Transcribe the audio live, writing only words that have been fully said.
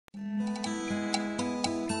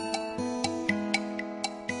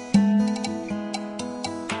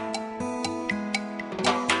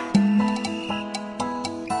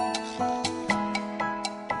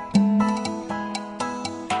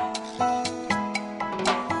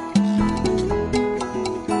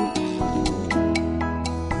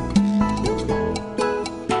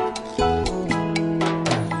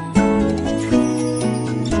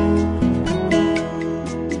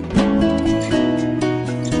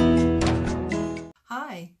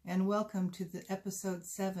and welcome to the episode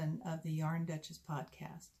 7 of the Yarn Duchess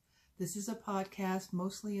podcast. This is a podcast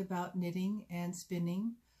mostly about knitting and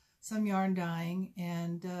spinning, some yarn dyeing,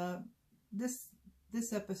 and this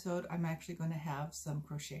episode I'm actually going to have some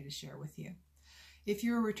crochet to share with you. If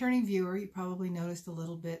you're a returning viewer, you probably noticed a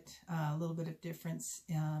little bit of difference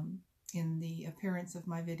in the appearance of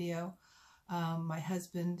my video. My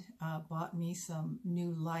husband bought me some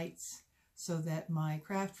new lights so that my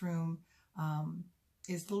craft room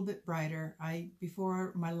is a little bit brighter.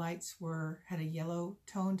 Before my lights had a yellow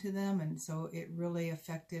tone to them, and so it really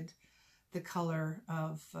affected the color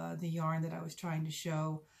of the yarn that I was trying to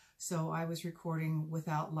show. So I was recording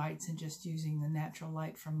without lights and just using the natural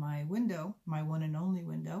light from my window, my one and only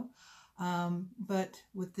window. But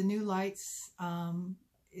with the new lights,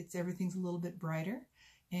 everything's a little bit brighter,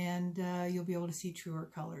 and you'll be able to see truer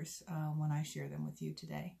colors when I share them with you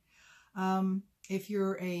today. If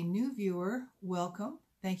you're a new viewer, welcome.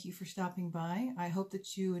 Thank you for stopping by. I hope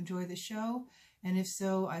that you enjoy the show, and if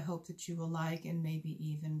so, I hope that you will like and maybe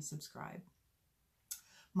even subscribe.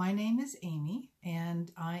 My name is Amy,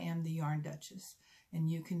 and I am the Yarn Duchess,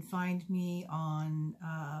 and you can find me on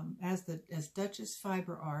as Duchess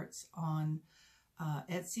Fiber Arts on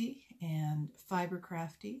Etsy and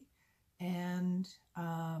Fibercrafty and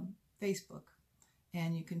Facebook.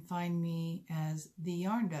 And you can find me as the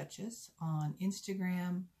Yarn Duchess on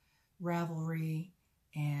Instagram, Ravelry,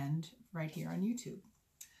 and right here on YouTube.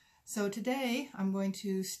 So today I'm going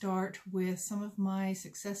to start with some of my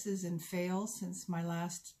successes and fails since my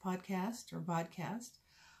last podcast or vodcast.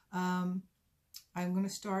 I'm going to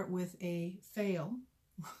start with a fail,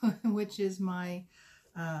 which is my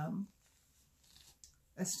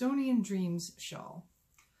Estonian Dreams shawl.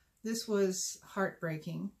 This was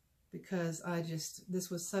heartbreaking because this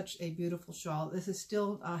was such a beautiful shawl. This is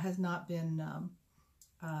still has not been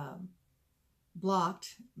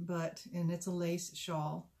blocked, and it's a lace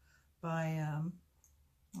shawl by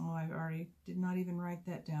I already did not even write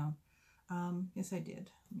that down. Yes, I did.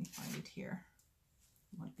 Let me find it here.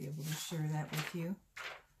 I might be able to share that with you.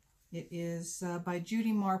 It is by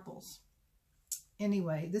Judy Marples.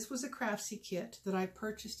 Anyway, this was a Craftsy kit that I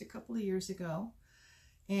purchased a couple of years ago.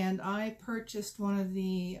 And I purchased one of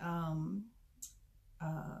the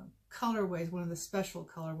colorways, one of the special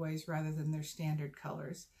colorways rather than their standard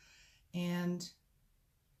colors. And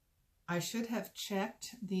I should have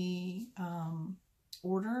checked the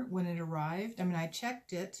order when it arrived. I mean, I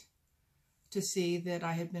checked it to see that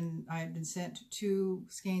I had been sent 2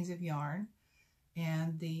 skeins of yarn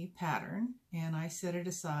and the pattern, and I set it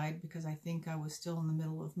aside because I think I was still in the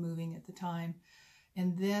middle of moving at the time.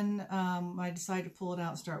 And then I decided to pull it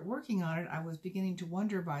out and start working on it. I was beginning to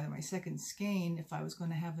wonder by my second skein if I was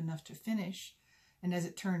going to have enough to finish. And as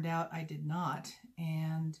it turned out, I did not.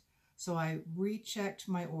 And so I rechecked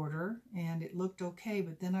my order and it looked okay.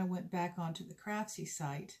 But then I went back onto the Craftsy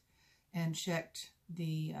site and checked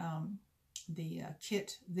the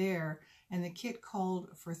kit there. And the kit called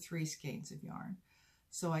for 3 skeins of yarn.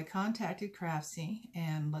 So I contacted Craftsy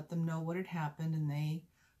and let them know what had happened. And they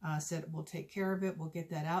said, we'll take care of it, we'll get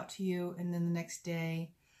that out to you. And then the next day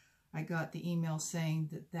I got the email saying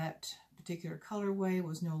that particular colorway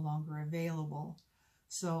was no longer available.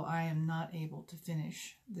 So I am not able to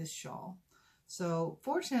finish this shawl. So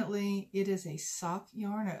fortunately it is a sock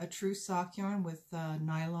yarn, a true sock yarn with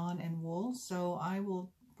nylon and wool. So I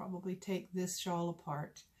will probably take this shawl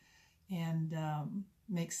apart and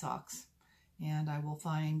make socks. And I will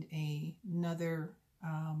find another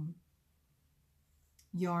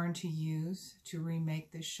yarn to use to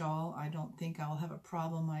remake this shawl. I don't think I'll have a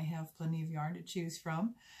problem. I have plenty of yarn to choose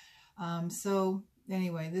from. So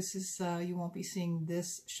anyway, this is you won't be seeing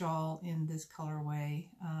this shawl in this colorway.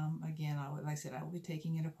 Again, like I said, I will be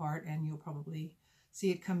taking it apart, and you'll probably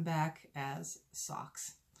see it come back as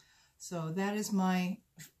socks. So that is my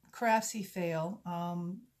Craftsy fail.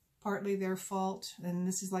 Partly their fault, and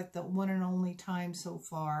this is like the one and only time so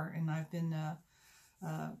far, and I've been a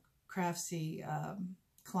Craftsy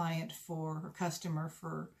client or customer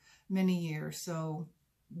for many years, so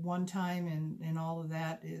one time and all of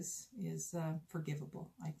that is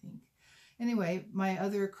forgivable, I think. Anyway, my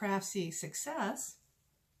other Craftsy success,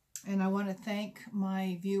 and I want to thank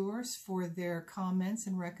my viewers for their comments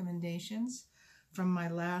and recommendations from my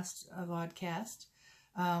last vodcast.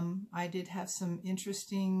 I did have some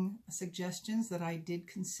interesting suggestions that I did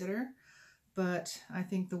consider, but I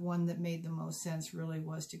think the one that made the most sense really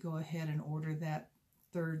was to go ahead and order that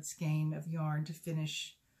 3rd skein of yarn to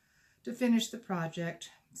finish the project.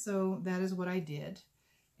 So that is what I did.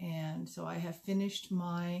 And so I have finished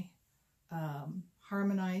my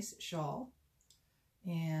Harmonize shawl,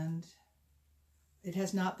 and it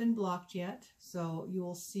has not been blocked yet, so you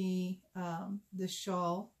will see the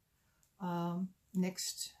shawl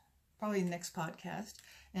probably next podcast.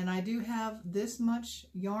 And I do have this much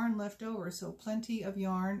yarn left over, so plenty of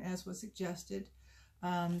yarn, as was suggested,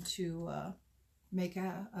 to make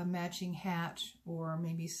a matching hat, or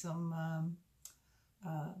maybe some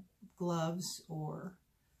gloves, or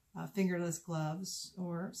fingerless gloves,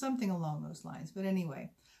 or something along those lines. But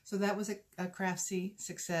anyway, so that was a Craftsy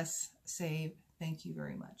success save. Thank you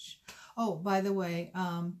very much. Oh, by the way,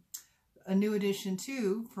 a new addition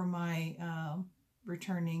too for my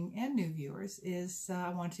returning and new viewers is I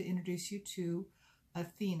want to introduce you to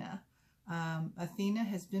Athena. Athena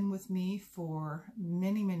has been with me for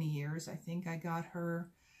many, many years. I think I got her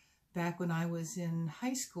back when I was in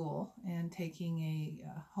high school and taking a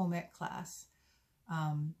home ec class.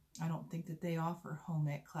 I don't think that they offer home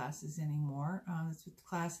ec classes anymore. It's a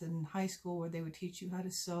class in high school where they would teach you how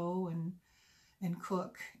to sew and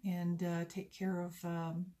cook and take care of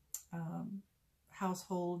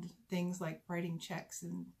household things like writing checks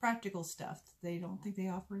and practical stuff. They don't think they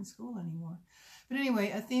offer in school anymore. But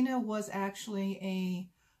anyway, Athena was actually a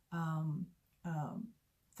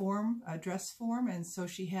dress form, and so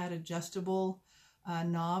she had adjustable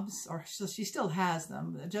knobs, or so she still has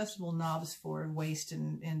them, adjustable knobs for waist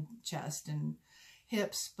and chest and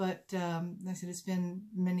hips. But like I said, it's been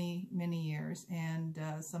many, many years, and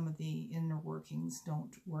some of the inner workings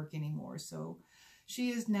don't work anymore. So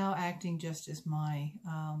she is now acting just as my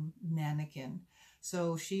mannequin.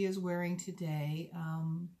 So she is wearing today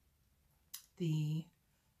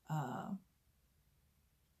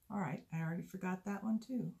all right, I already forgot that one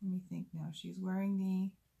too. Let me think now. She's wearing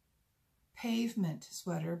the Pavement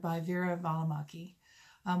sweater by Veera Valimaki,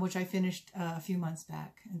 which I finished a few months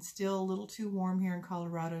back. And still a little too warm here in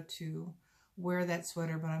Colorado to wear that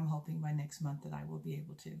sweater, but I'm hoping by next month that I will be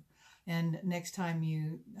able to. And next time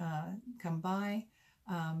you come by,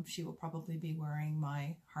 she will probably be wearing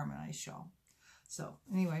my Harmonize shawl. So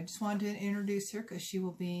anyway, I just wanted to introduce her because she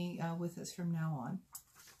will be with us from now on.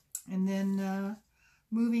 And then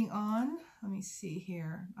moving on, let me see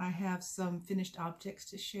here. I have some finished objects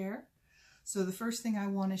to share. So the first thing I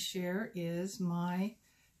want to share is my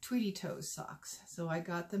Tweety Toes socks. So I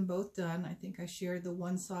got them both done. I think I shared the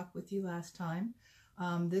one sock with you last time.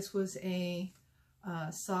 This was a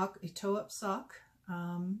sock, a toe-up sock.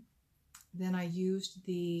 Then I used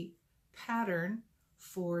the pattern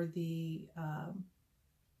for the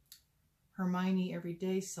Hermione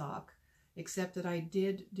Everyday sock, except that I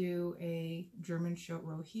did do a German short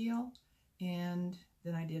row heel, and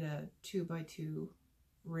then I did a 2x2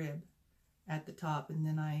 rib at the top, and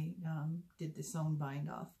then I did the sewn bind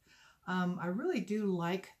off. I really do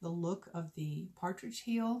like the look of the partridge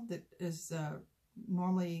heel that is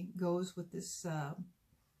normally goes with this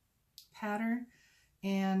pattern.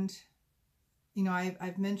 And you know,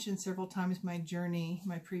 I've mentioned several times my journey,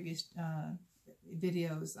 my previous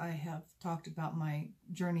videos. I have talked about my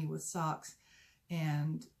journey with socks,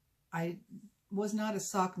 and I was not a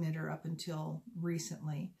sock knitter up until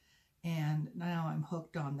recently, and now I'm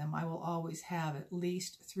hooked on them. I will always have at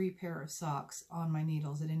least 3 pairs of socks on my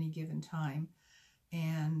needles at any given time,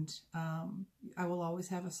 and I will always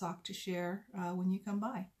have a sock to share when you come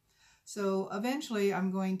by. So eventually I'm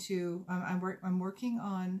going to, I'm working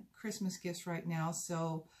on Christmas gifts right now,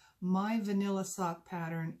 so my vanilla sock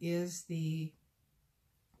pattern is the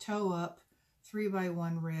toe up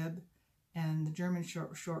 3x1 rib and the German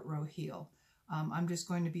short row heel. I'm just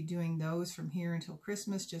going to be doing those from here until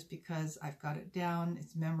Christmas just because I've got it down,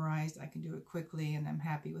 it's memorized, I can do it quickly, and I'm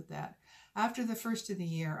happy with that. After the first of the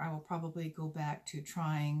year, I will probably go back to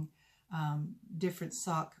trying different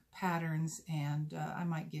sock patterns, and I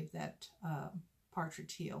might give that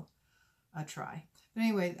partridge heel a try. But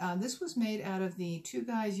anyway, this was made out of the Two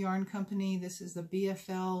Guys Yarn Company. This is the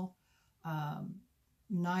BFL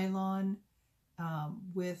nylon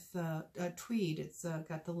with a tweed. It's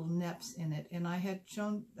got the little neps in it, and I had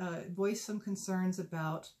voiced some concerns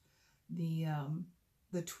about the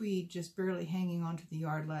tweed just barely hanging onto the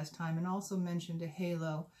yard last time, and also mentioned a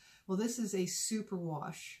halo. Well, this is a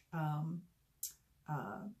superwash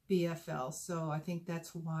BFL, so I think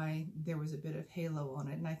that's why there was a bit of halo on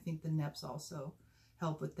it, and I think the neps also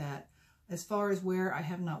help with that. As far as wear, I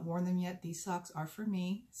have not worn them yet. These socks are for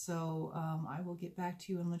me, so I will get back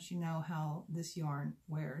to you and let you know how this yarn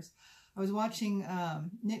wears. I was watching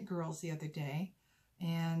Knit Girls the other day,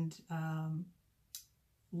 and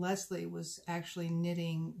Leslie was actually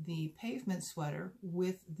knitting the Pavement sweater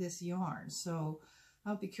with this yarn, so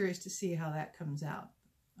I'll be curious to see how that comes out.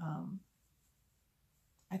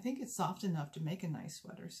 I think it's soft enough to make a nice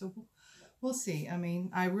sweater, so we'll see. I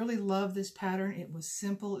mean, I really love this pattern. It was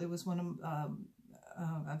simple. It was one of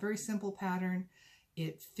a very simple pattern.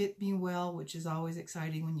 It fit me well, which is always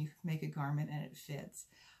exciting when you make a garment and it fits.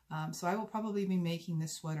 So I will probably be making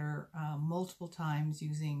this sweater multiple times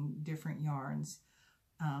using different yarns.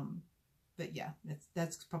 But yeah,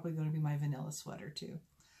 that's probably going to be my vanilla sweater too.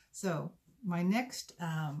 So my next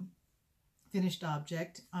finished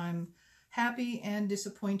object, I'm happy and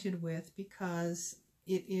disappointed with because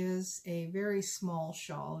it is a very small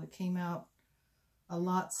shawl. It came out a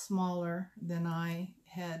lot smaller than I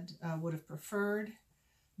had would have preferred.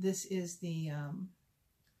 This is the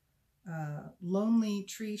Lonely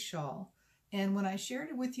Tree Shawl, and when I shared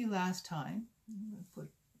it with you last time, I'm going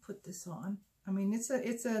to put this on. I mean, it's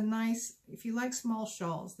a nice, if you like small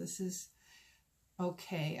shawls, this is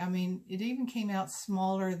okay. I mean, it even came out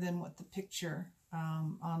smaller than what the picture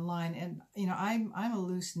online, and you know, I'm a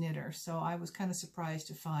loose knitter, so I was kind of surprised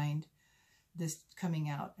to find this coming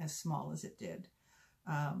out as small as it did.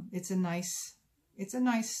 It's a nice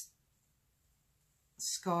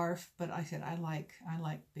scarf, but I said I like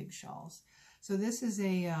big shawls. So this is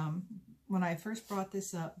a when I first brought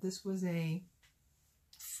this up, this was a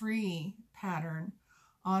free pattern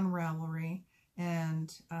on Ravelry,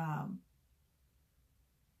 and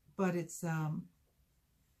but it's let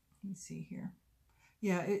me see here.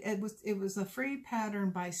 Yeah, it was a free pattern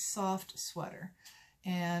by Soft Sweater.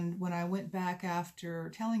 And when I went back after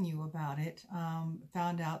telling you about it,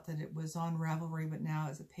 found out that it was on Ravelry, but now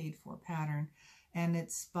it's a paid-for pattern. And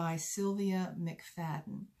it's by Sylvia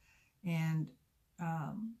McFadden. And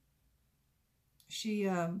she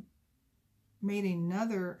made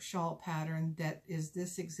another shawl pattern that is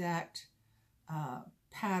this exact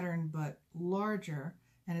pattern, but larger.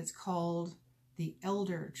 And it's called the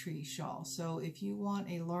Elder Tree Shawl. So if you want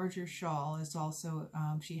a larger shawl, it's also,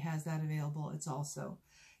 she has that available. It's also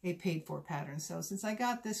a paid-for pattern. So since I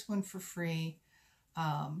got this one for free,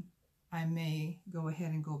 I may go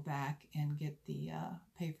ahead and go back and get the,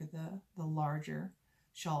 pay for the larger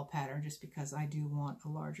shawl pattern, just because I do want a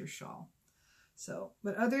larger shawl. So,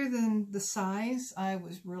 but other than the size, I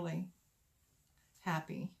was really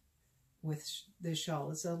happy with this shawl.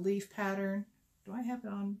 It's a leaf pattern. Do I have it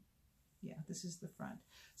on? Yeah, this is the front.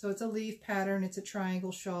 So it's a leaf pattern. It's a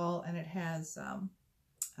triangle shawl, and it has a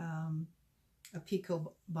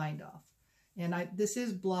picot bind off. And this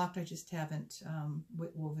is blocked. I just haven't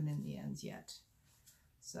woven in the ends yet.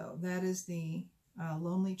 So that is the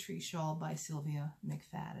Lonely Tree Shawl by Sylvia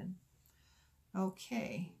McFadden.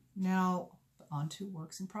 Okay, now on to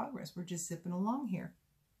works in progress. We're just zipping along here.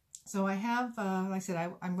 So I have, like I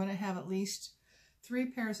said, I'm going to have at least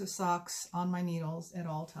 3 pairs of socks on my needles at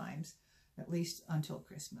all times, at least until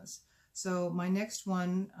Christmas. So my next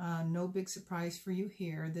one, no big surprise for you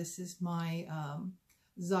here. This is my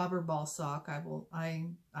Zauberball sock. I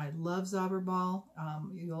love Zauberball.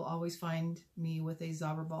 You'll always find me with a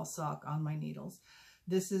Zauberball sock on my needles.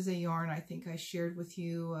 This is a yarn I think I shared with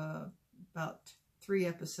you about 3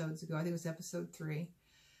 episodes ago. I think it was episode 3.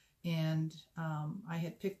 And I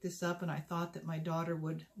had picked this up, and I thought that my daughter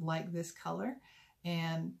would like this color.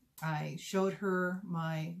 And I showed her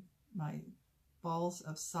my balls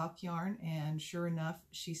of sock yarn, and sure enough,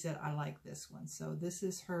 she said, I like this one. So this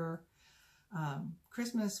is her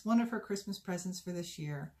one of her Christmas presents for this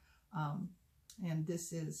year. And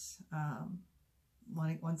this is,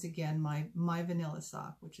 once again, my vanilla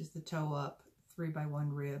sock, which is the toe up, 3x1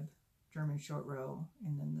 rib, German short row,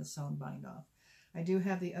 and then the sewn bind off. I do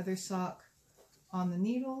have the other sock on the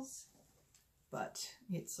needles, but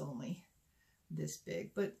it's only this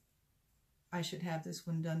big, but I should have this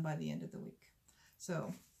one done by the end of the week.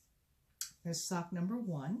 So there's sock number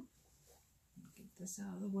 1. Get this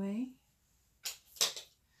out of the way.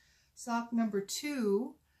 Sock number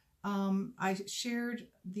 2, I shared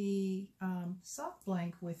the sock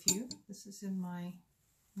blank with you. This is in my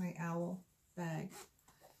owl bag.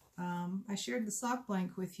 I shared the sock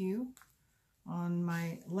blank with you on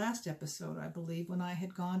my last episode, I believe, when I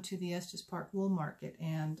had gone to the Estes Park Wool Market,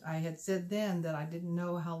 and I had said then that I didn't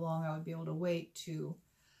know how long I would be able to wait to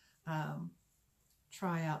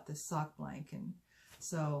try out this sock blank, and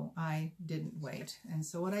so I didn't wait. And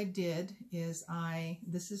so what I did is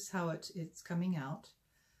this is how it's coming out.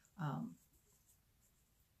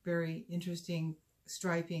 Very interesting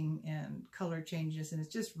striping and color changes, and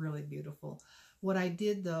it's just really beautiful. What I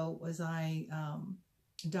did though was I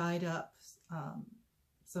dyed up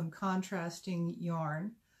some contrasting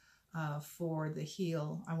yarn for the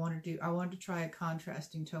heel. I wanted to try a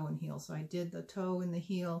contrasting toe and heel, so I did the toe and the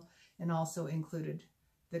heel, and also included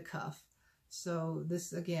the cuff. So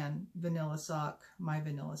this again, vanilla sock, my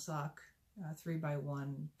vanilla sock,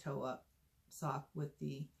 3x1 toe up sock with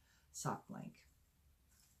the sock blank.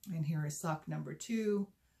 And here is sock number 2,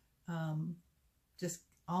 just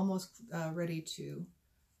almost ready to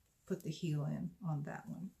put the heel in on that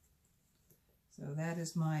one. So that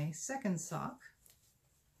is my second sock.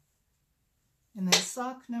 And then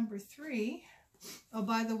sock number 3, oh,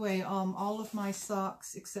 by the way, all of my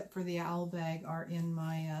socks except for the owl bag are in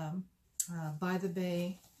my By the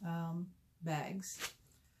Bay bags.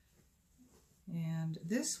 And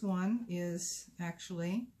this one is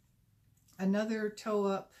actually another toe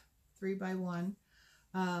up 3x1.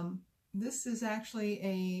 This is actually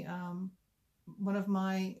a one of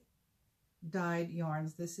my dyed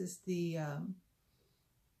yarns. This is the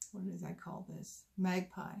what did I call this?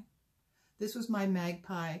 Magpie. This was my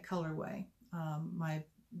Magpie colorway.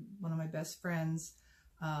 One of my best friends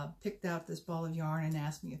picked out this ball of yarn and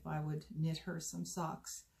asked me if I would knit her some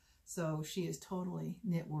socks. So she is totally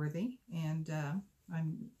knit worthy, and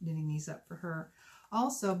I'm knitting these up for her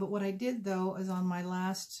also. But what I did though is on my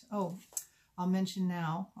last, oh, I'll mention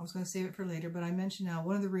now, I was going to save it for later, but I mention now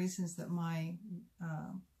one of the reasons that my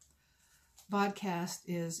Vodcast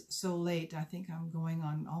is so late. I think I'm going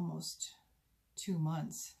on almost 2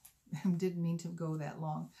 months. I didn't mean to go that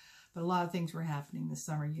long, but a lot of things were happening this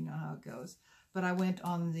summer. You know how it goes. But I went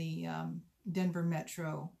on the Denver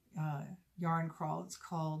Metro yarn crawl. It's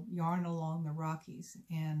called Yarn Along the Rockies,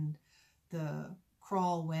 and the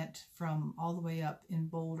crawl went from all the way up in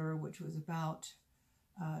Boulder, which was about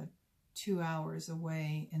 2 hours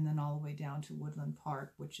away, and then all the way down to Woodland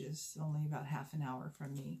Park, which is only about half an hour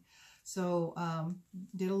from me. So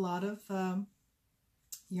did a lot of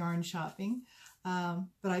yarn shopping,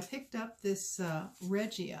 but I picked up this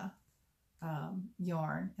Regia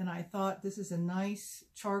yarn, and I thought this is a nice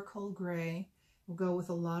charcoal gray. Will go with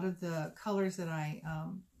a lot of the colors that I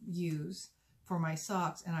use for my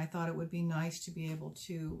socks, and I thought it would be nice to be able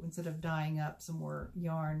to, instead of dyeing up some more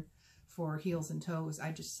yarn for heels and toes,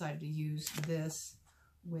 I just decided to use this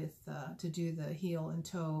with to do the heel and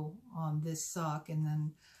toe on this sock, and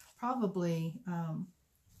then probably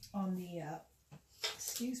on the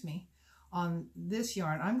excuse me, on this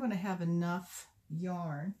yarn I'm going to have enough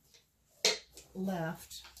yarn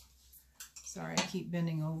left. Sorry, I keep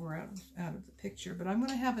bending over out of the picture, but I'm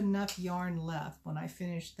going to have enough yarn left when I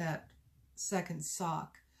finish that second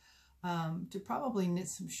sock to probably knit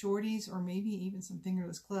some shorties or maybe even some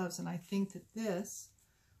fingerless gloves. And I think that this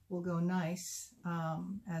will go nice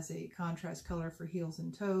as a contrast color for heels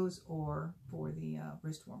and toes or for the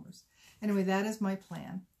wrist warmers. Anyway, that is my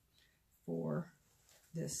plan for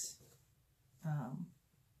this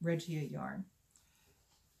Regia yarn.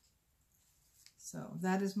 So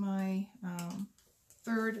that is my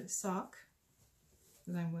third sock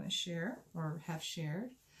that I'm going to share or have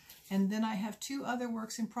shared. And then I have 2 other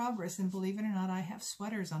works in progress, and believe it or not, I have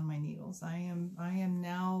sweaters on my needles. I am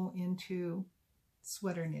now into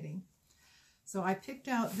sweater knitting. So I picked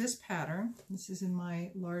out this pattern. This is in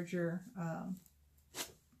my larger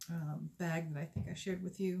bag that I think I shared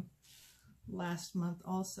with you last month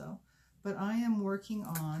also. But I am working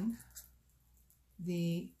on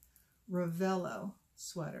the Ravello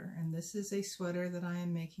sweater, and this is a sweater that I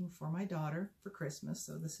am making for my daughter for Christmas.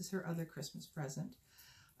 So this is her other Christmas present.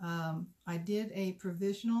 I did a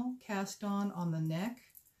provisional cast on the neck.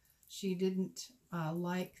 She didn't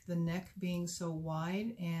like the neck being so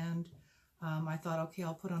wide, and I thought, okay,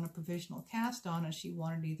 I'll put on a provisional cast on, and she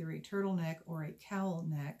wanted either a turtleneck or a cowl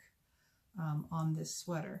neck on this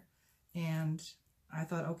sweater. And I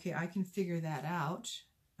thought, okay, I can figure that out.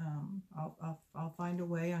 I'll find a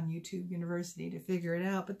way on YouTube University to figure it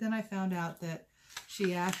out. But then I found out that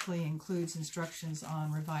she actually includes instructions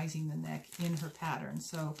on revising the neck in her pattern.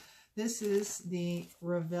 So this is the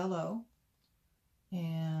Ravello,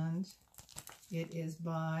 and it is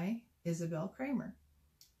by Isabel Kramer.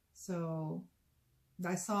 So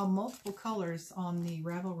I saw multiple colors on the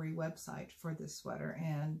Ravelry website for this sweater,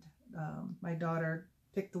 and my daughter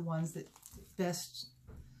picked the ones that best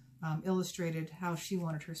illustrated how she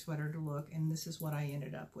wanted her sweater to look, and this is what I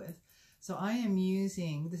ended up with. So I am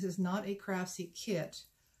using, this is not a Craftsy kit,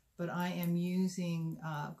 but I am using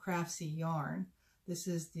Craftsy yarn. This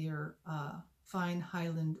is their Fine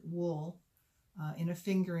Highland Wool in a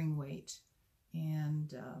fingering weight,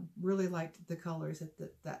 and really liked the colors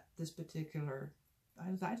that this particular,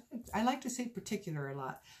 I like to say particular a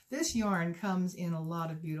lot. This yarn comes in a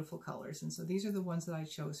lot of beautiful colors, and so these are the ones that I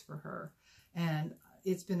chose for her. And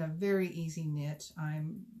it's been a very easy knit.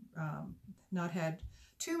 I'm not had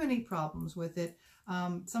too many problems with it.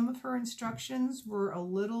 Some of her instructions were a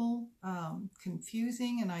little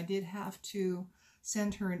confusing, and I did have to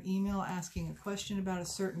send her an email asking a question about a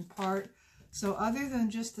certain part. So other than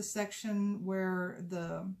just the section where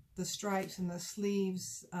the stripes and the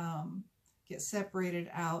sleeves get separated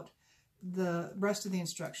out, the rest of the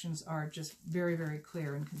instructions are just very, very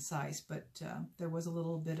clear and concise. But there was a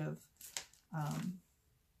little bit of,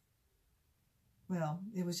 well,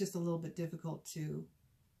 it was just a little bit difficult to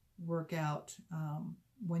work out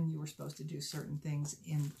when you were supposed to do certain things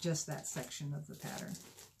in just that section of the pattern.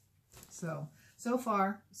 So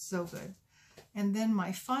far, so good. And then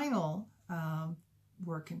my final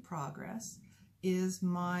work in progress is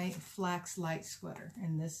my Flax Light sweater.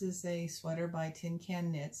 And this is a sweater by Tin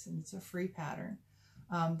Can Knits, and it's a free pattern.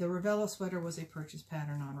 The Ravello sweater was a purchase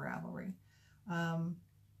pattern on Ravelry.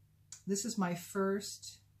 This is my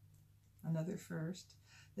first, another first.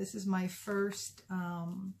 This is my first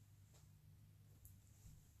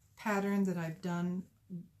pattern that I've done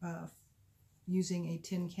using a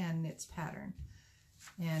Tin Can Knits pattern.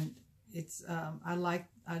 And it's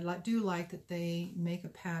I do like that they make a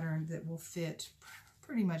pattern that will fit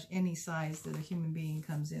pretty much any size that a human being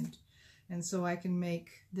comes in. And so I can make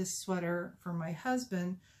this sweater for my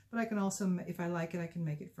husband, but I can also, if I like it, I can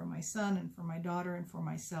make it for my son and for my daughter and for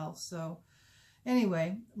myself. So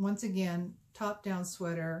anyway, once again, top-down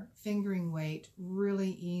sweater, fingering weight,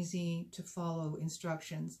 really easy to follow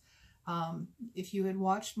instructions. If you had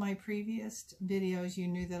watched my previous videos, you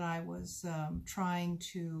knew that I was trying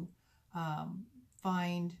to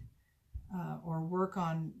find or work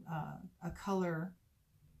on a color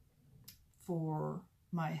for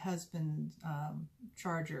my husband's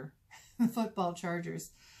charger, football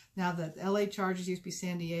chargers. Now the LA Chargers used to be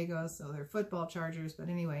San Diego, so they're football chargers. But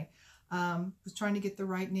anyway, was trying to get the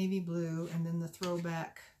right navy blue, and then the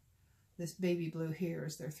throwback, this baby blue here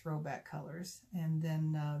is their throwback colors, and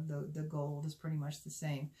then the gold is pretty much the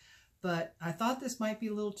same. But I thought this might be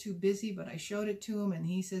a little too busy, but I showed it to him, and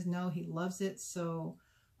he says no, he loves it. So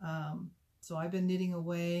so I've been knitting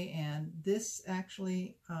away, and this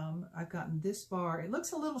actually, I've gotten this far. It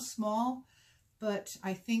looks a little small, but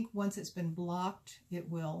I think once it's been blocked, it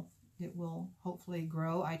will hopefully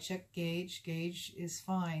grow. I checked gauge. Gauge is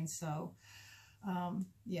fine. So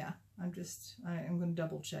yeah, I'm going to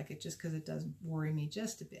double check it just because it does worry me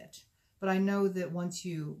just a bit. But I know that once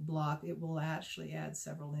you block, it will actually add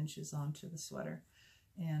several inches onto the sweater.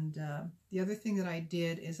 And the other thing that I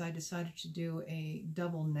did is I decided to do a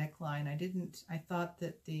double neckline. I thought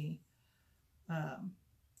that the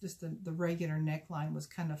just the regular neckline was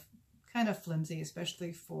kind of flimsy,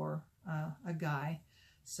 especially for a guy.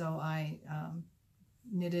 So I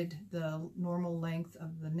knitted the normal length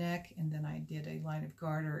of the neck, and then I did a line of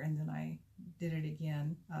garter, and then I did it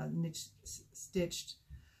again, stitched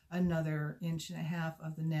another 1.5 inches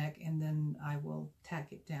of the neck, and then I will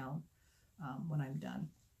tack it down when I'm done.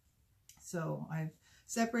 So I've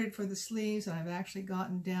separated for the sleeves, and I've actually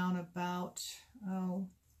gotten down about,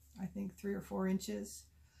 I think 3 or 4 inches.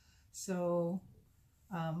 So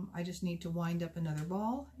I just need to wind up another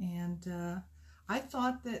ball, and I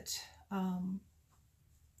thought that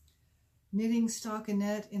knitting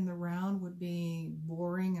stockinette in the round would be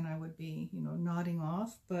boring, and I would be, nodding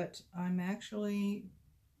off, but I'm actually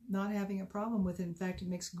not having a problem with it. In fact, it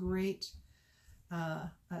makes a great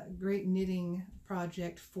knitting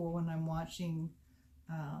project for when I'm watching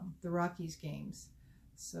the Rockies games.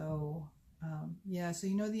 So yeah, so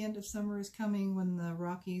the end of summer is coming when the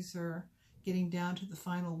Rockies are getting down to the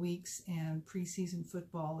final weeks and preseason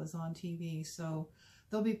football is on TV. So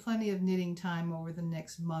there'll be plenty of knitting time over the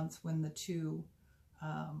next month when the two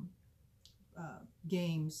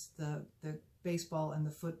games, the baseball and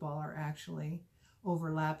the football, are actually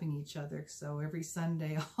overlapping each other. So every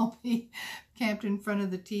Sunday I'll be camped in front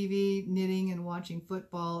of the TV knitting and watching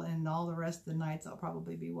football, and all the rest of the nights I'll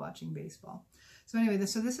probably be watching baseball. So anyway,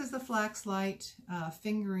 so this is the Flax Light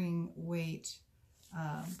fingering weight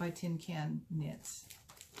by Tin Can Knits.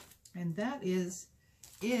 And that is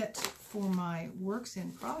it for my works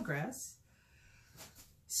in progress.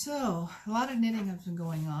 So a lot of knitting has been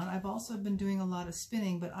going on. I've also been doing a lot of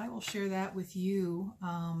spinning, but I will share that with you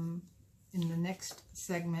in the next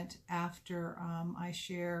segment after I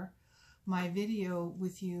share my video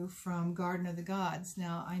with you from Garden of the Gods.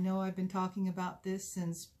 Now, I know I've been talking about this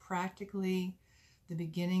since practically the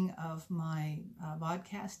beginning of my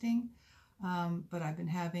vodcasting, but I've been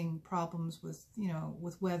having problems with,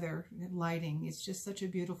 with weather, lighting. It's just such a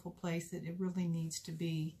beautiful place that it really needs to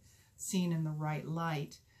be seen in the right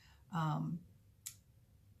light.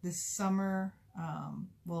 This summer,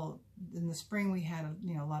 well, in the spring we had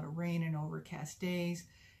a lot of rain and overcast days.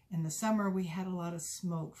 In the summer we had a lot of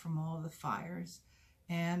smoke from all of the fires,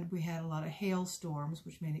 and we had a lot of hailstorms,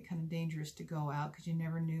 which made it kind of dangerous to go out because you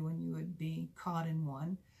never knew when you would be caught in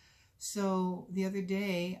one. So the other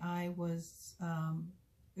day I was,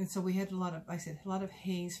 and so we had a lot of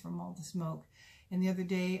haze from all the smoke. And the other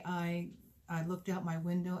day I looked out my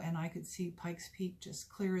window and I could see Pikes Peak just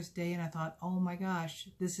clear as day. And I thought, oh my gosh,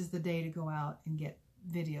 this is the day to go out and get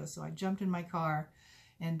video. So I jumped in my car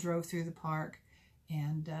and drove through the park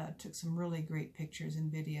and took some really great pictures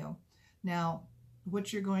and video. Now,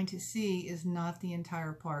 what you're going to see is not the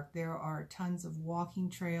entire park. There are tons of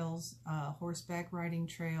walking trails, horseback riding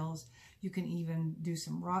trails. You can even do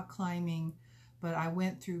some rock climbing. But I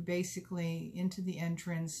went through basically into the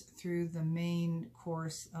entrance through the main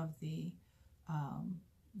course of the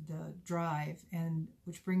drive, and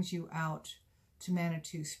which brings you out to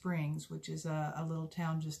Manitou Springs, which is a little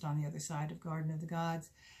town just on the other side of Garden of the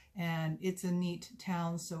Gods. And it's a neat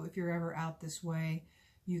town, so if you're ever out this way,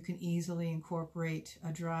 you can easily incorporate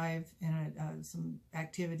a drive and some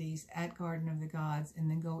activities at Garden of the Gods, and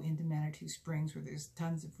then go into Manitou Springs, where there's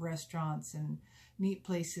tons of restaurants and neat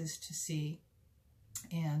places to see.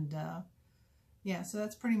 And yeah, so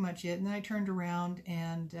that's pretty much it. And then I turned around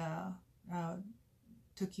and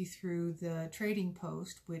took you through the trading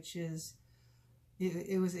post, which is,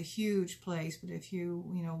 it was a huge place, but if you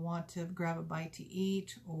want to grab a bite to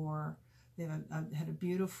eat, or they had a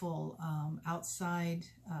beautiful outside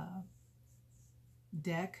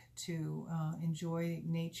deck to enjoy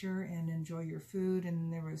nature and enjoy your food,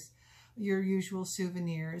 and there was your usual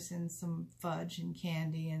souvenirs and some fudge and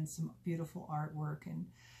candy and some beautiful artwork and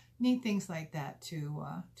neat things like that to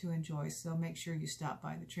enjoy. So make sure you stop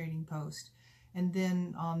by the trading post. And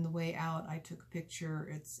then on the way out, I took a picture.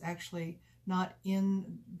 It's actually not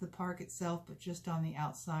in the park itself, but just on the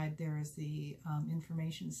outside. There is the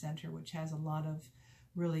information center, which has a lot of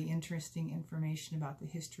really interesting information about the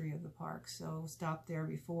history of the park. So stop there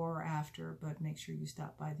before or after, but make sure you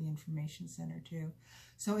stop by the information center too.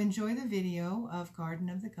 So enjoy the video of Garden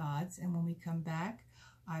of the Gods, and when we come back,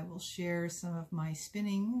 I will share some of my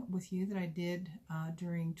spinning with you that I did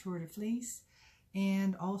during Tour de Fleece,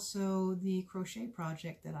 and also the crochet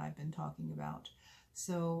project that I've been talking about.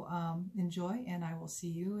 So enjoy, and I will see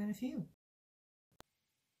you in a few.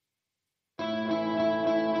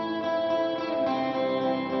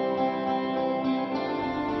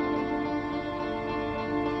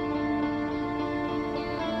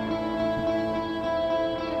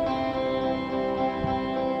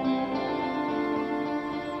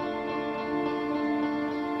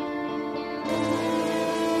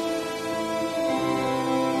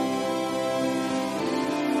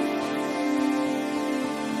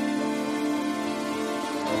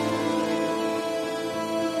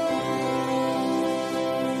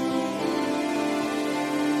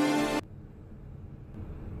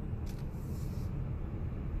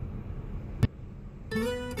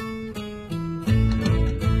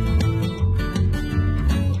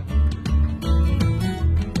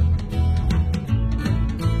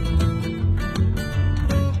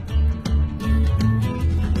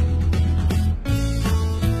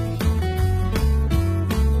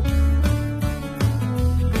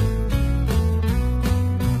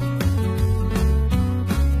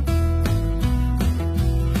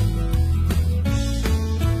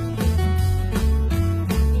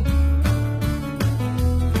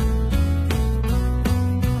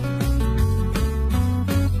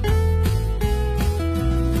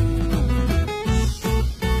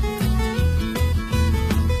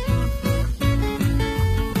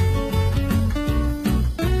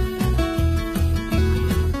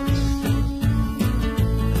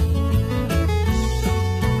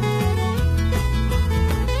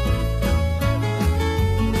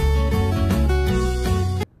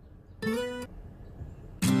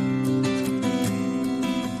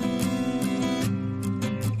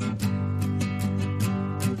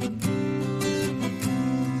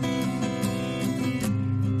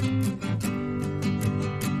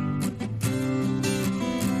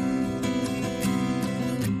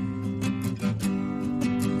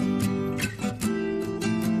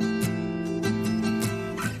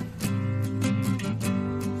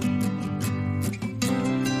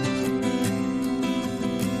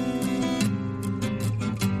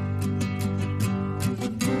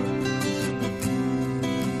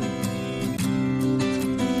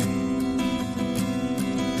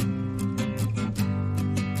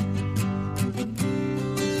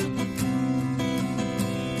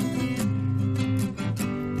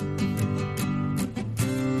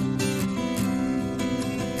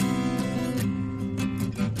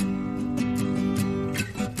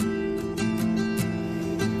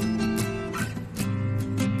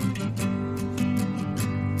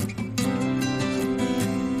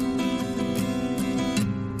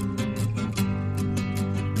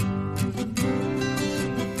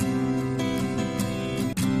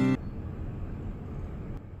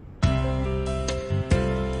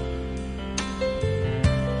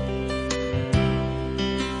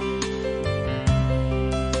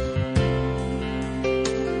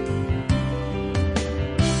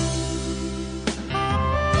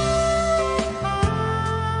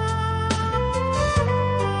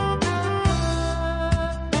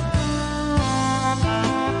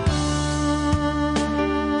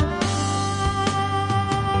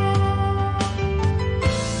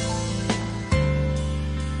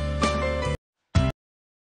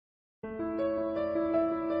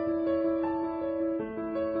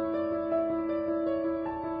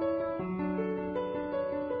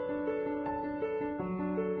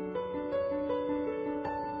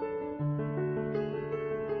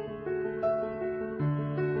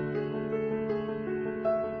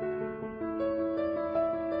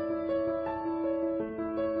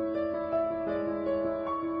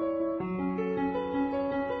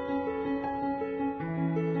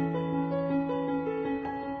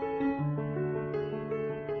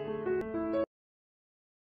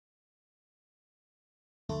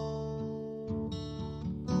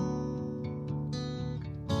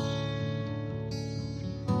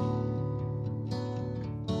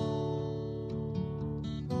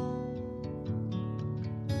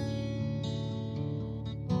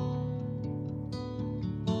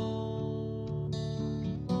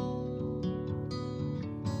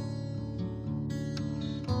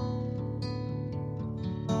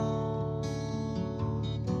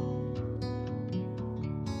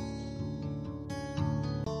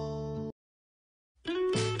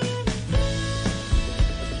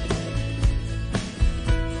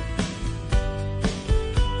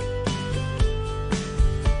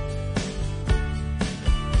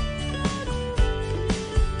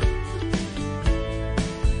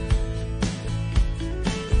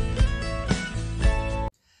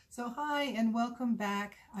 So hi and welcome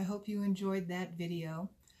back. I hope you enjoyed that video.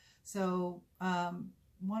 So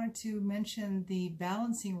wanted to mention the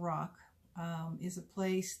Balancing Rock is a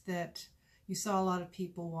place that you saw a lot of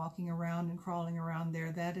people walking around and crawling around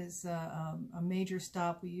there. That is a major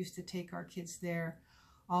stop. We used to take our kids there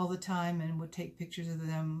all the time and would take pictures of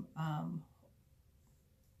them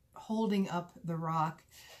holding up the rock.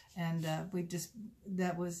 And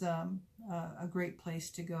that was a great place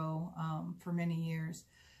to go for many years.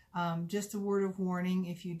 Just a word of warning,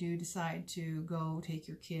 if you do decide to go take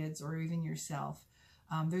your kids or even yourself,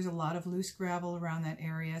 there's a lot of loose gravel around that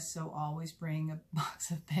area, so always bring a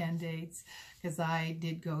box of Band-Aids, because I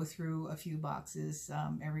did go through a few boxes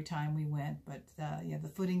every time we went. But yeah, the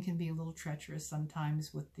footing can be a little treacherous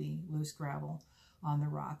sometimes with the loose gravel on the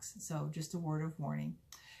rocks, so just a word of warning.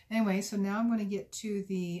 Anyway, so now I'm going to get to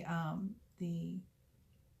the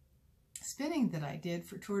spinning that I did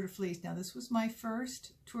for Tour de Fleece. Now this was my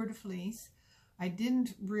first Tour de Fleece. I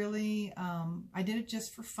didn't really, I did it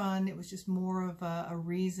just for fun. It was just more of a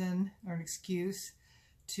reason or an excuse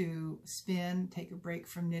to spin, take a break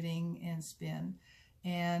from knitting and spin.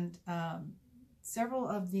 And several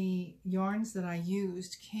of the yarns that I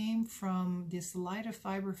used came from this Light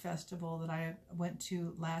Fiber Festival that I went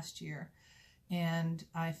to last year. And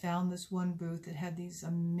I found this one booth that had these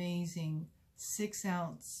amazing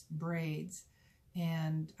 6-ounce braids,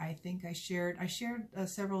 and I think I shared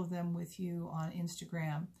several of them with you on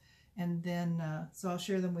Instagram, and then so I'll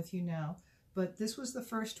share them with you now. But this was the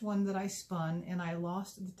first one that I spun, and I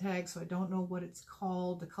lost the tag, so I don't know what it's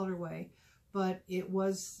called, the colorway, but it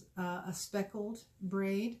was a speckled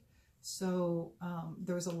braid, so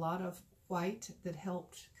there was a lot of white that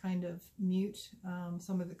helped kind of mute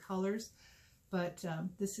some of the colors. But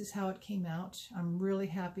this is how it came out. I'm really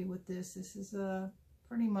happy with this. This is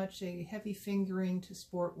pretty much a heavy fingering to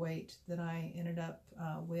sport weight that I ended up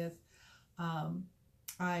with.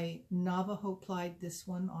 I Navajo-plied this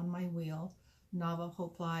one on my wheel.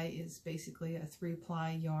 Navajo-ply is basically a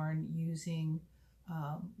 3-ply yarn using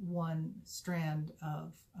one strand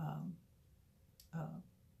of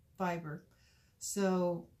fiber.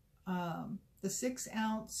 So the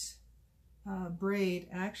 6-ounce braid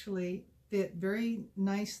actually fit very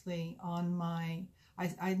nicely on my, I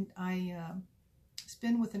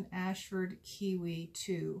spin with an Ashford Kiwi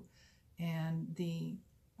 2, and the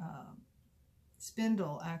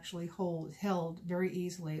spindle actually held very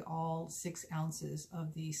easily all 6 ounces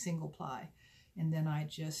of the single ply, and then I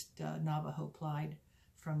just Navajo plied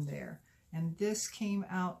from there. And this came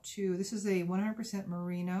out to, this is a 100%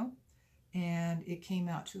 merino, and it came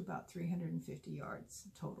out to about 350 yards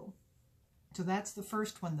total. So that's the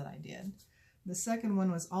first one that I did. The second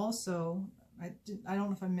one was also, I don't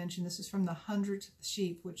know if I mentioned, this is from the 100th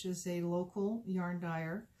Sheep, which is a local yarn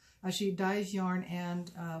dyer. She dyes yarn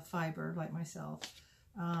and fiber like myself.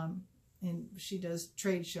 And she does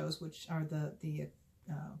trade shows, which are the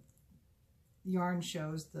yarn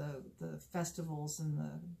shows, the festivals and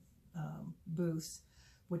the booths,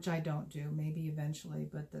 which I don't do, maybe eventually,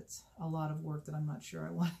 but that's a lot of work that I'm not sure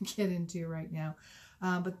I want to get into right now.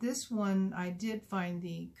 But this one I did find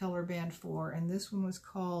the color band for, and this one was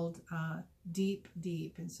called Deep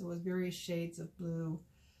Deep, and so it was various shades of blue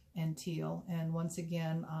and teal. And once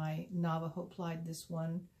again, I Navajo plied this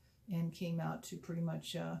one and came out to pretty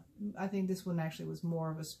much, I think this one actually was more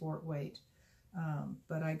of a sport weight,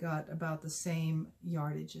 but I got about the same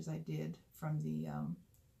yardage as I did from the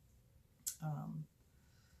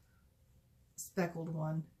speckled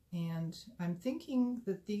one. And I'm thinking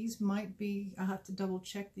that these might be, I'll have to double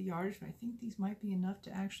check the yardage, but I think these might be enough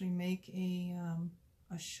to actually make a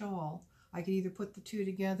shawl. I could either put the two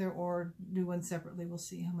together or do one separately. We'll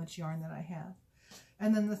see how much yarn that I have.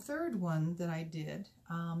 And then the third one that I did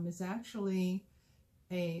is actually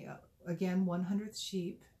again, 100th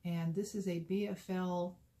Sheep, and this is a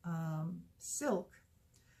BFL silk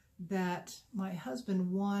that my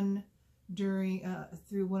husband won during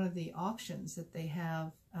through one of the auctions that they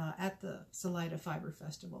have at the Light Fiber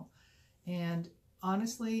Festival. And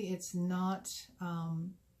honestly, it's not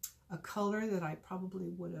a color that I probably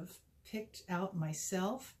would have picked out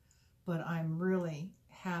myself, but I'm really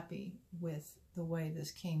happy with the way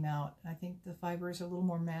this came out. I think the fibers are a little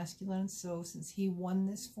more masculine, so since he won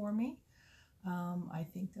this for me, I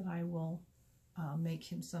think that I will make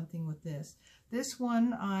him something with this. This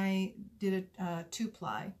one I did a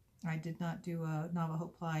 2-ply. I did not do a Navajo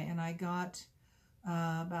ply, and I got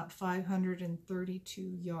about 532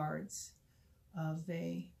 yards of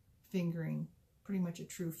a fingering, pretty much a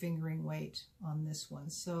true fingering weight on this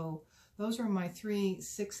one. So those are my 3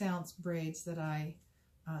 6-ounce braids that I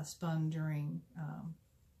spun during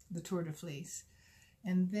the Tour de Fleece.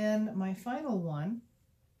 And then my final one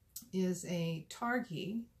is a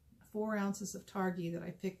targhee, 4 ounces of targhee that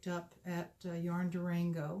I picked up at Yarn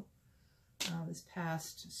Durango this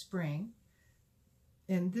past spring.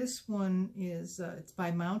 And this one is, it's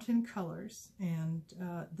by Mountain Colors, and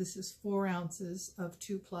this is 4 ounces of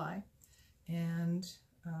 2-ply and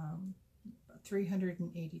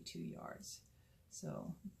 382 yards.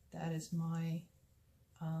 So that is my,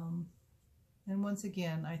 and once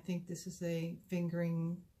again, I think this is a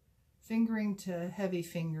fingering to heavy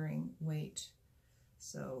fingering weight.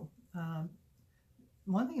 So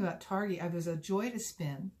one thing about targhee, it was a joy to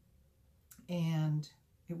spin, and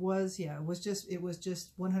it was just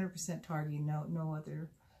 100% targhee, no other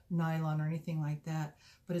nylon or anything like that.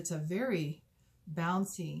 But it's a very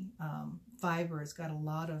bouncy fiber. It's got a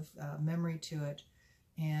lot of memory to it,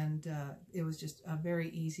 and it was just a very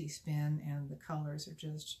easy spin, and the colors are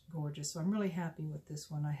just gorgeous. So I'm really happy with this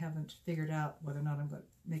one. I haven't figured out whether or not I'm going to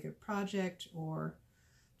make a project or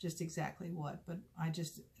just exactly what, but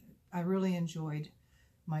I really enjoyed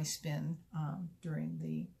my spin during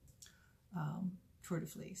the Tour de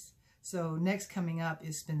Fleece. So next coming up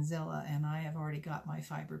is Spinzilla, and I have already got my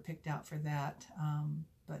fiber picked out for that,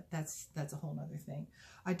 but that's a whole nother thing.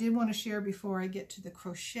 I did want to share before I get to the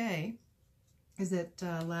crochet is that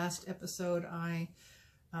last episode I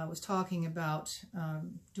was talking about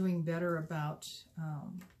doing better about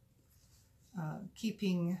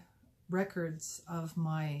keeping records of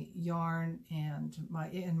my yarn and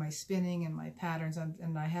my spinning and my patterns,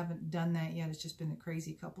 and I haven't done that yet. It's just been a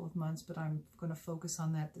crazy couple of months, but I'm going to focus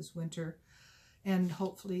on that this winter, and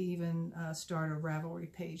hopefully even start a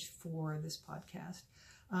Ravelry page for this podcast.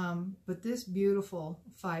 But this beautiful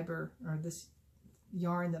fiber, or this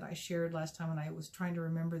yarn that I shared last time, and I was trying to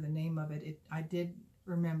remember the name of it, I did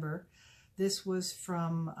remember. This was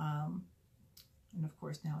from, and of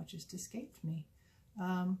course now it just escaped me,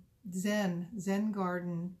 Zen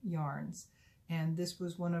Garden Yarns, and this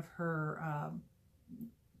was one of her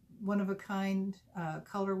one-of-a-kind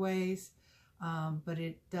colorways, but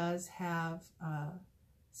it does have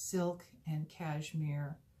silk and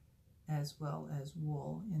cashmere as well as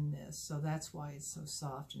wool in this, so that's why it's so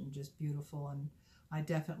soft and just beautiful. And I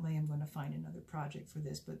definitely am going to find another project for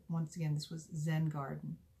this, but once again, this was Zen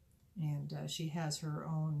Garden, and she has her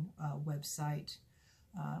own website.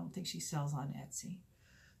 I don't think she sells on Etsy.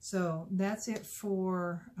 So that's it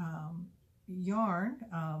for yarn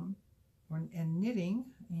and knitting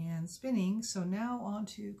and spinning. So now on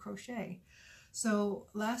to crochet. So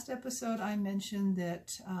last episode I mentioned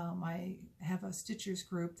that I have a Stitchers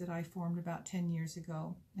group that I formed about 10 years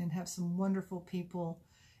ago, and have some wonderful people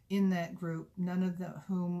in that group, none of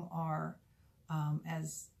whom are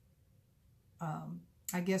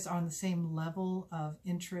I guess on the same level of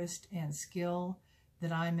interest and skill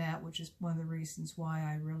that I'm at, which is one of the reasons why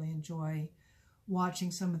I really enjoy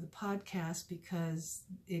watching some of the podcasts, because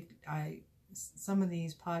some of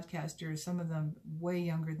these podcasters, some of them way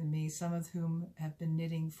younger than me, some of whom have been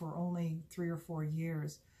knitting for only 3 or 4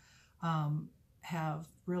 years, have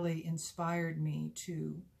really inspired me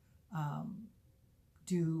to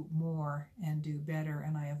do more and do better,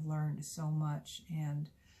 and I have learned so much. And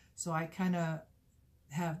so I kind of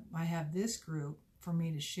have this group for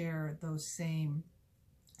me to share those same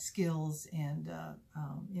skills and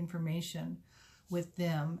information with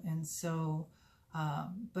them. And so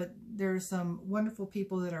but there are some wonderful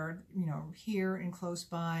people that are here and close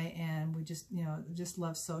by, and we just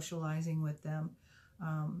love socializing with them.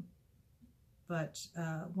 But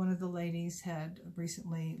one of the ladies had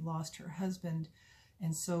recently lost her husband,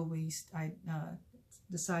 and so I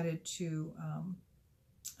decided to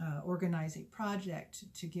organize a project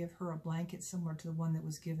to give her a blanket similar to the one that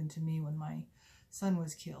was given to me when my son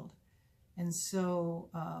was killed. And so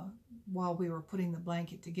while we were putting the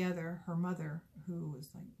blanket together, her mother, who was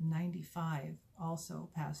like 95, also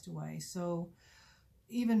passed away. So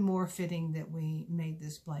even more fitting that we made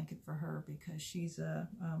this blanket for her, because she's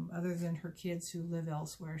other than her kids who live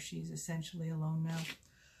elsewhere, she's essentially alone now.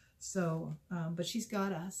 So, but she's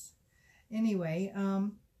got us. Anyway,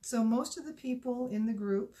 so most of the people in the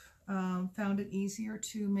group found it easier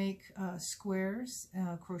to make squares,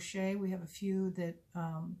 crochet. We have a few that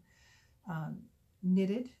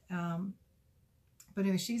knitted, but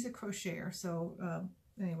anyway, she's a crocheter. So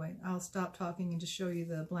anyway, I'll stop talking and just show you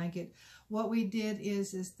the blanket. What we did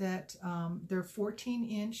is that they're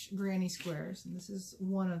 14-inch granny squares, and this is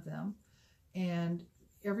one of them. And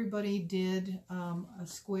everybody did a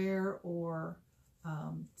square or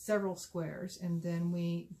several squares, and then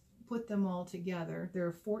we put them all together.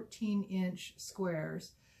 They're 14-inch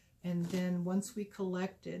squares, and then once we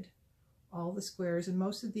collected all the squares, and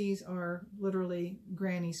most of these are literally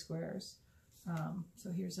granny squares.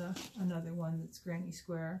 So here's another one that's granny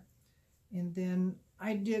square. And then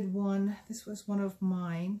I did one, this was one of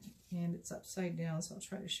mine, and it's upside down, so I'll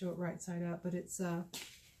try to show it right side up, but it's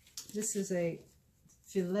this is a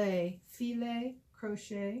filet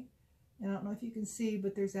crochet, and I don't know if you can see,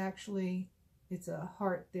 but there's actually, it's a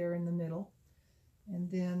heart there in the middle. And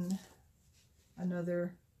then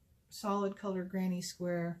another solid color granny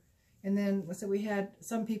square. And then, so we had,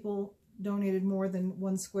 some people donated more than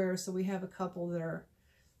one square, so we have a couple that are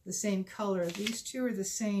the same color. These two are the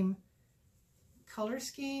same color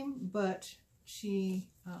scheme, but she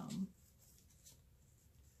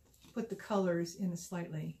put the colors in a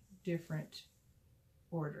slightly different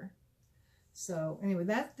order. So anyway,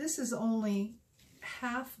 this is only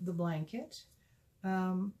half the blanket.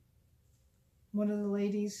 One of the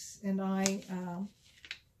ladies and I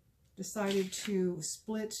decided to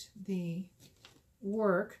split the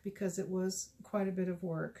work, because it was quite a bit of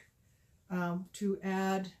work, to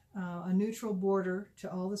add a neutral border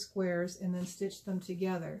to all the squares and then stitch them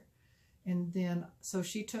together. And then, so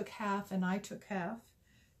she took half and I took half,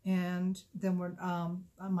 and then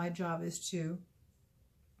my job is to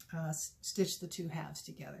stitch the two halves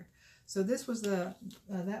together. So this was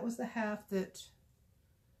that was the half that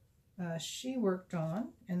she worked on,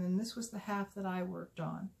 and then this was the half that I worked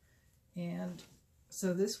on. And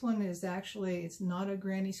so this one is actually, it's not a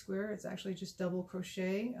granny square, it's actually just double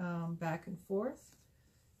crochet back and forth.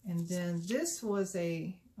 And then this was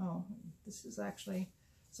this is actually,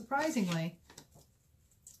 surprisingly,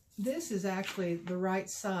 this is actually the right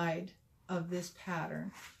side of this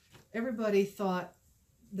pattern. Everybody thought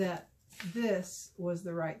that this was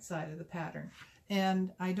the right side of the pattern.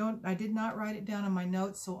 And I did not write it down in my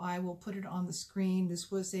notes, so I will put it on the screen.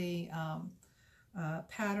 This was a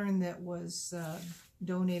pattern that was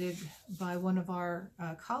donated by one of our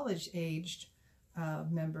college-aged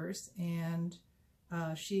members, and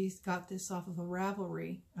she's got this off of a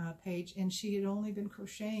Ravelry page, and she had only been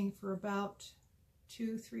crocheting for about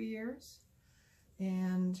 2-3 years.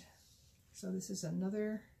 And so this is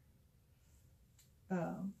another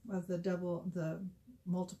of the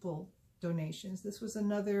multiple donations. This was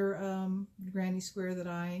another granny square that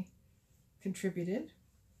I contributed,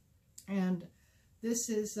 and this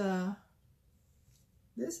is a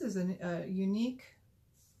unique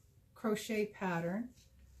crochet pattern.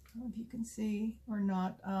 I don't know if you can see or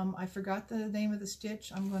not. I forgot the name of the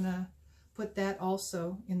stitch. I'm gonna put that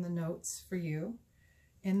also in the notes for you.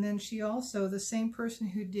 And then she also, the same person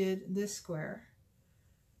who did this square,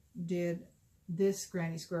 did this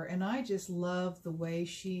granny square, and I just love the way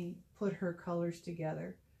she put her colors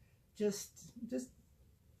together.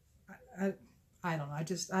 I don't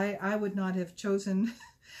know, I would not have chosen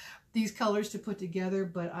these colors to put together,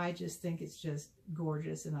 but I just think it's just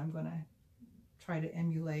gorgeous, and I'm gonna try to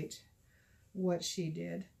emulate what she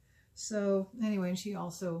did. So anyway, and she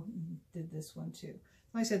also did this one too.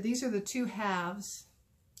 Like I said, these are the two halves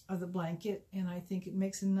of the blanket, and I think it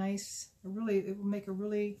makes it will make a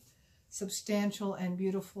really substantial and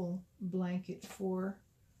beautiful blanket for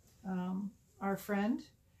our friend.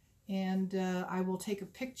 And I will take a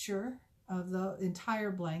picture of the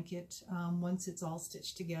entire blanket once it's all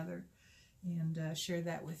stitched together, and share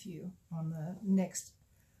that with you on the next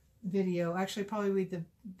video. Actually, probably the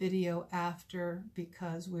video after,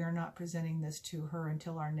 because we are not presenting this to her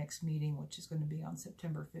until our next meeting, which is going to be on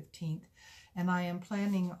September 15th. And I am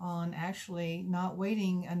planning on actually not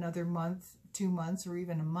waiting another month, 2 months, or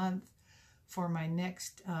even a month for my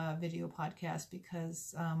next video podcast,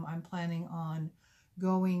 because I'm planning on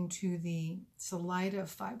going to the Salida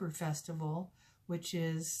Fiber Festival, which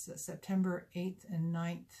is September 8th and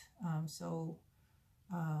 9th. So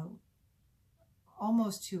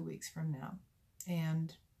almost 2 weeks from now.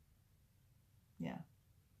 And yeah,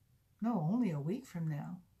 no, only a week from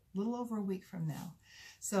now, a little over a week from now.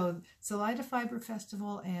 So Salida Fiber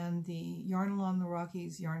Festival and the Yarn Along the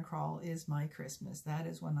Rockies Yarn Crawl is my Christmas. That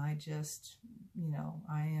is when I just,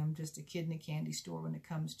 I am just a kid in a candy store when it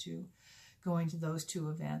comes to going to those two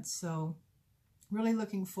events. So really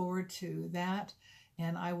looking forward to that.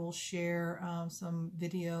 And I will share some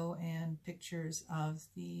video and pictures of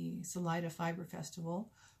the Salida Fiber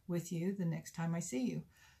Festival with you the next time I see you.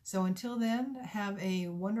 So until then, have a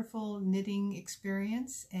wonderful knitting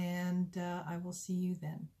experience, and I will see you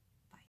then.